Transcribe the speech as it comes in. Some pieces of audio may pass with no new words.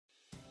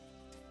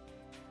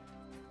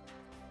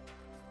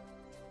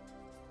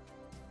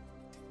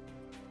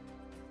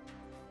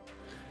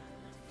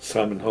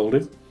Simon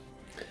Houlding.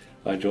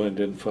 I joined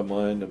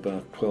InfoMine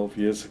about 12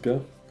 years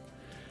ago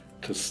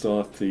to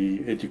start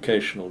the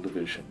educational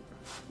division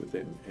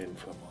within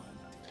InfoMine.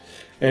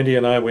 Andy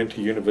and I went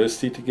to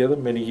university together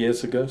many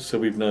years ago, so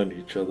we've known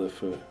each other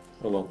for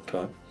a long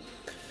time.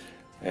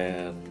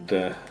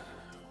 And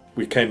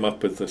we came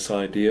up with this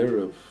idea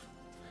of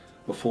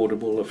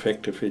affordable,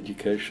 effective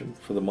education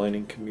for the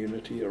mining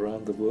community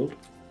around the world.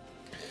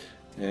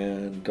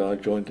 And I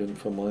joined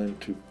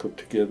InfoMine to put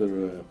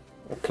together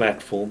a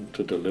platform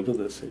to deliver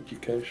this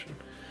education,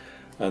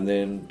 and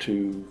then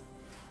to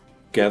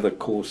gather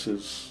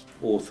courses,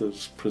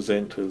 authors,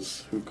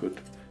 presenters who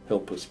could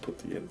help us put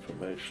the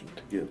information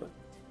together.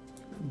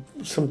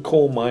 Some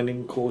core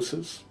mining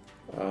courses.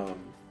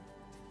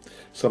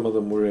 Some of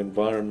them were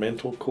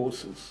environmental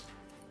courses,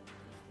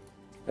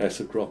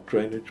 acid rock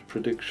drainage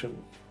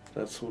prediction,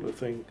 that sort of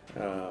thing.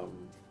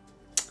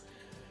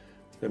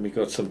 Then we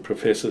got some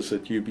professors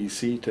at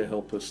UBC to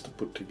help us to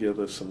put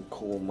together some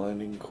core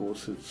mining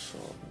courses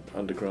on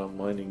underground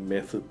mining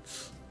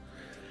methods.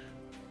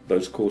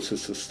 Those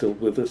courses are still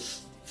with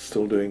us,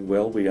 still doing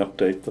well. We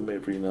update them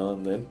every now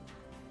and then,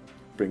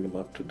 bring them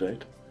up to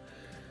date.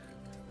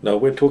 Now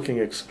we're talking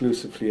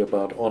exclusively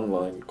about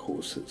online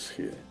courses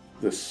here.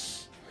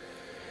 This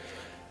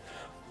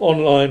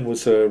online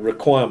was a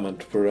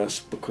requirement for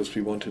us because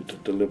we wanted to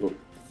deliver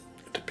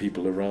to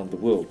people around the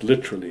world.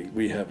 Literally,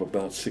 we have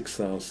about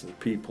 6,000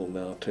 people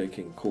now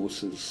taking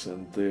courses,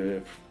 and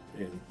they're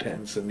in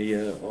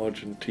Tanzania,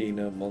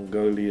 Argentina,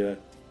 Mongolia,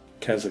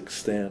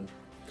 Kazakhstan,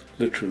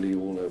 literally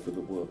all over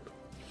the world.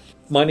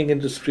 Mining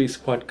industry is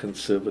quite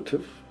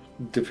conservative,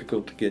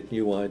 difficult to get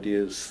new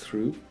ideas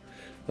through,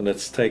 and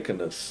it's taken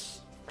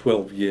us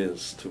 12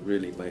 years to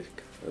really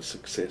make a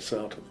success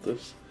out of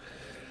this.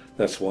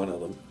 That's one of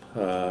them.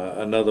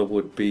 Another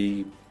would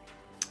be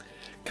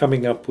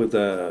coming up with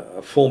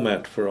a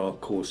format for our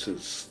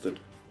courses that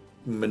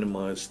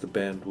minimize the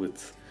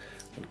bandwidth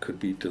and could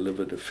be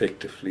delivered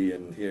effectively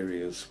in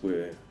areas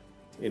where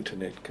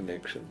internet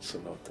connections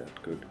are not that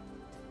good.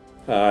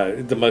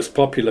 The most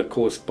popular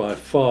course by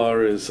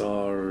far is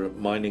our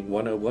Mining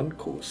 101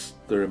 course.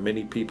 There are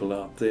many people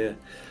out there,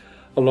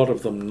 a lot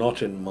of them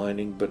not in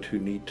mining, but who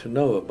need to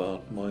know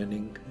about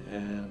mining,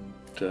 and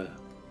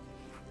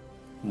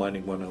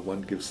Mining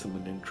 101 gives them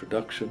an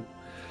introduction.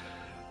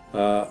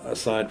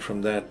 Aside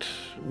from that,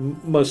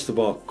 most of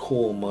our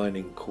core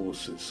mining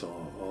courses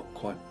are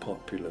quite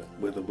popular,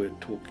 whether we're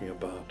talking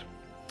about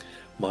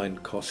mine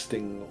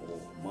costing or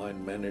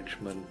mine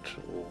management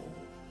or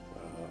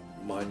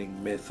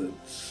mining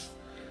methods,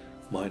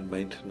 mine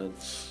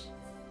maintenance,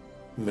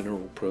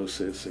 mineral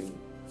processing,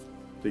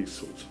 these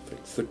sorts of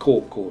things, the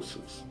core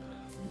courses.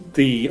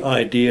 The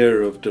idea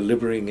of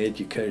delivering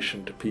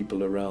education to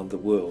people around the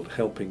world,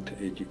 helping to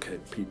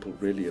educate people,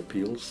 really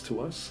appeals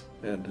to us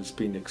and has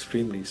been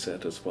extremely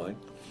satisfying,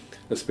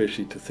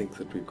 especially to think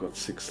that we've got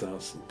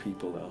 6,000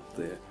 people out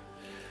there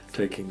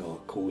taking our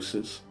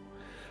courses.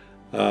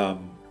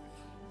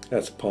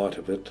 That's part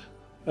of it.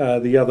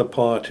 The other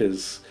part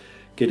is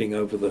getting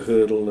over the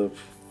hurdle of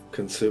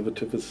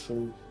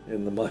conservatism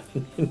in the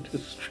mining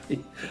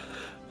industry.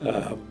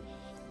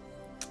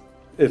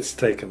 It's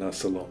taken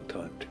us a long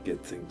time to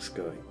get things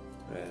going,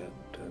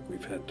 and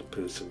we've had to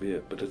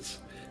persevere, but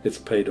it's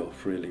paid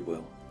off really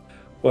well.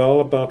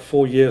 Well, about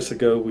 4 years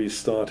ago we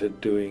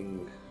started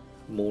doing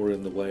more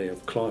in the way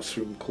of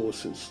classroom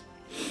courses,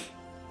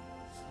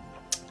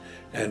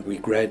 and we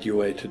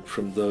graduated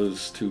from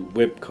those to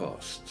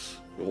webcasts,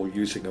 or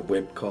using a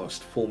webcast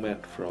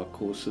format for our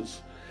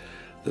courses.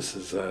 This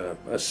is a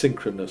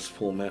synchronous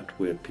format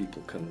where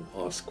people can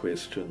ask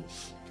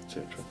questions,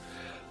 etc.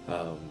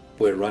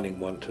 We're running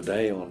one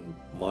today on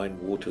mine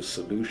water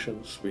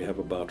solutions. We have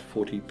about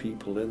 40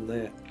 people in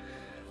there,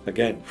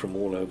 again from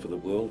all over the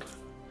world.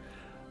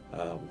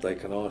 They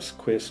can ask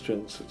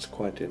questions, it's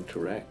quite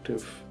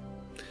interactive,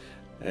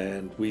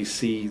 and we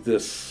see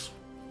this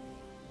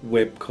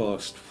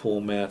webcast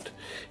format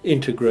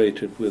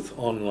integrated with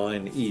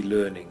online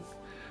e-learning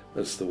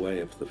as the way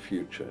of the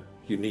future.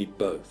 You need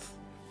both.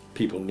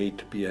 People need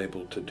to be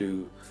able to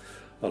do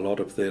a lot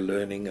of their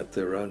learning at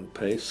their own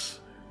pace,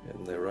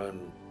 in their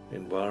own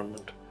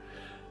environment,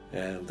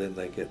 and then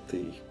they get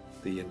the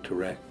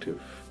interactive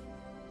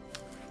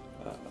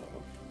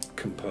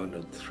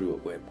component through a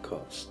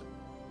webcast.